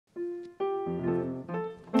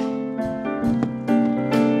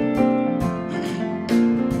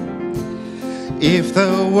If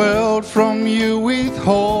the world from you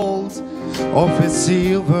withholds of its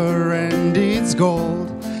silver and its gold,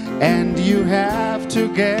 and you have to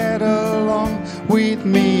get along with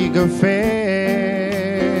meager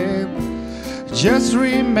fare, just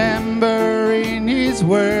remember in His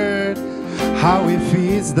word how He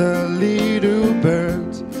feeds the little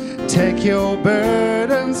birds. Take your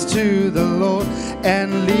burdens to the Lord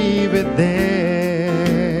and leave it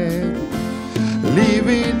there. Leave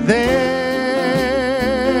it there.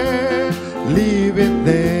 Leave it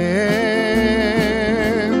there.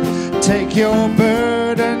 Take your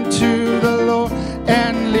burden to the Lord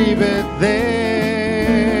and leave it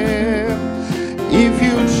there. If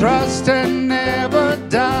you trust and never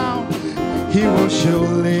doubt, He will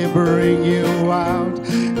surely bring you out.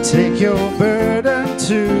 Take your burden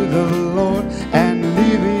to the Lord and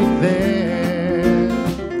leave it there.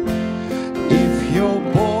 If your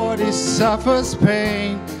body suffers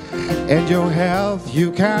pain and your health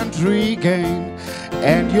you can't regain,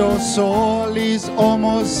 and your soul is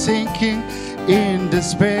almost sinking in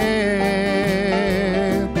despair,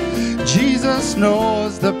 Jesus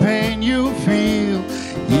knows the pain you feel.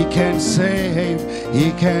 He can save,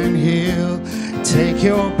 He can heal. Take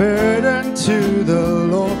your burden to the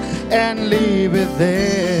Lord and leave it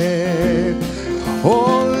there.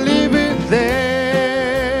 Oh, leave it there.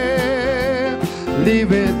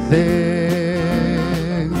 Leave it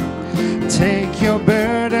there. Take your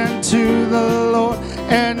burden to the Lord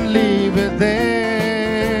and leave it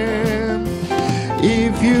there.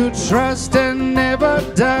 If you trust and never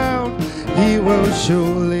doubt, He will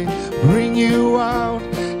surely bring you out.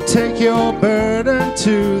 Take your burden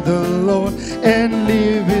to the Lord and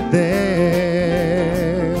leave it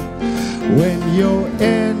there. When your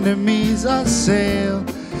enemies assail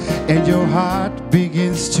and your heart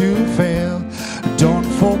begins to fail, don't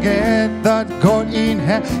forget that God in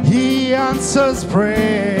heaven, He answers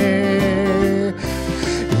prayer.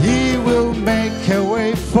 He will make a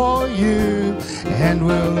way for you and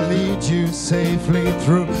will lead you safely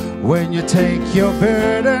through. When you take your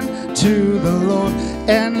burden to the Lord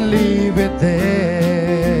and leave it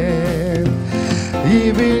there.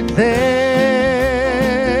 Leave it there.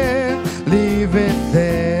 Leave it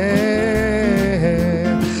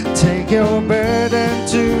there. Take your burden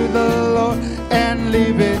to the Lord and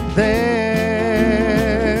leave it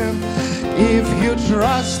there. If you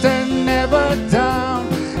trust and never doubt,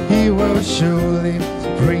 He will surely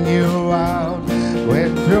bring you out.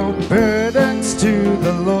 With your burdens to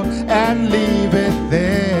the Lord and leave it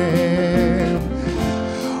there.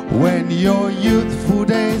 When your youthful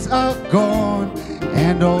days are gone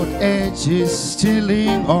and old age is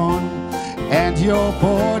stealing on, and your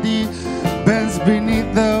body bends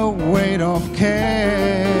beneath the weight of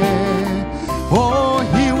care, oh,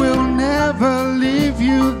 He will never leave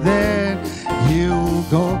you then. He'll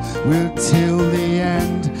go till the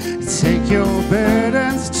end. Take your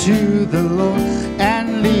burdens to the Lord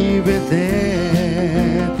and leave it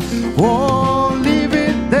there. Oh, leave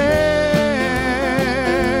it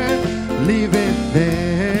there. Leave it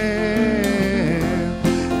there.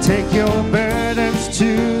 Take your burdens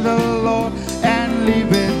to the Lord and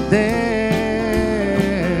leave it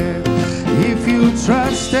there. If you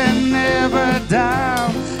trust and never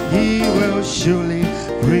doubt, He will surely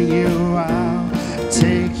bring you out.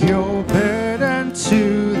 Take your burden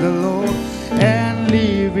to the Lord and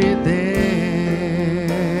leave it there.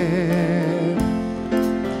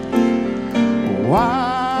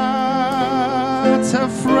 What a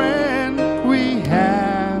friend we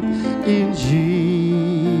have in Jesus.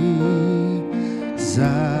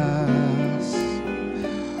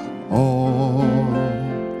 All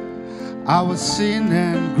our sin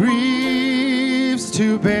and griefs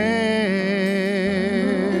to bear.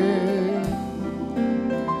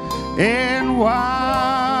 And what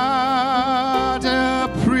a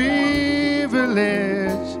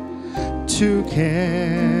privilege to carry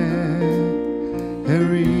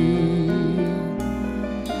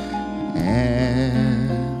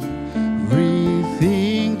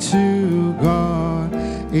everything to God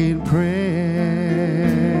in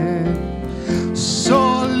prayer.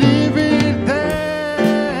 So leave it there.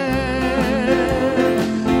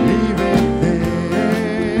 Leave it there.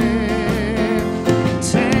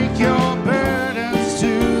 Take your burdens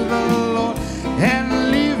to the Lord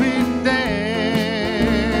and leave it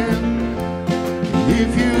there.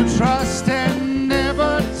 If you trust and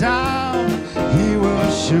never doubt, He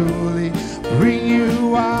will surely bring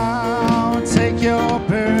you out. Take your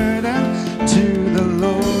burden to the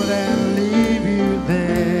Lord and leave you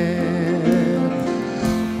there.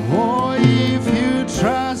 Oh, If you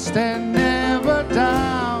trust and never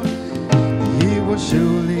doubt, He will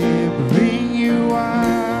show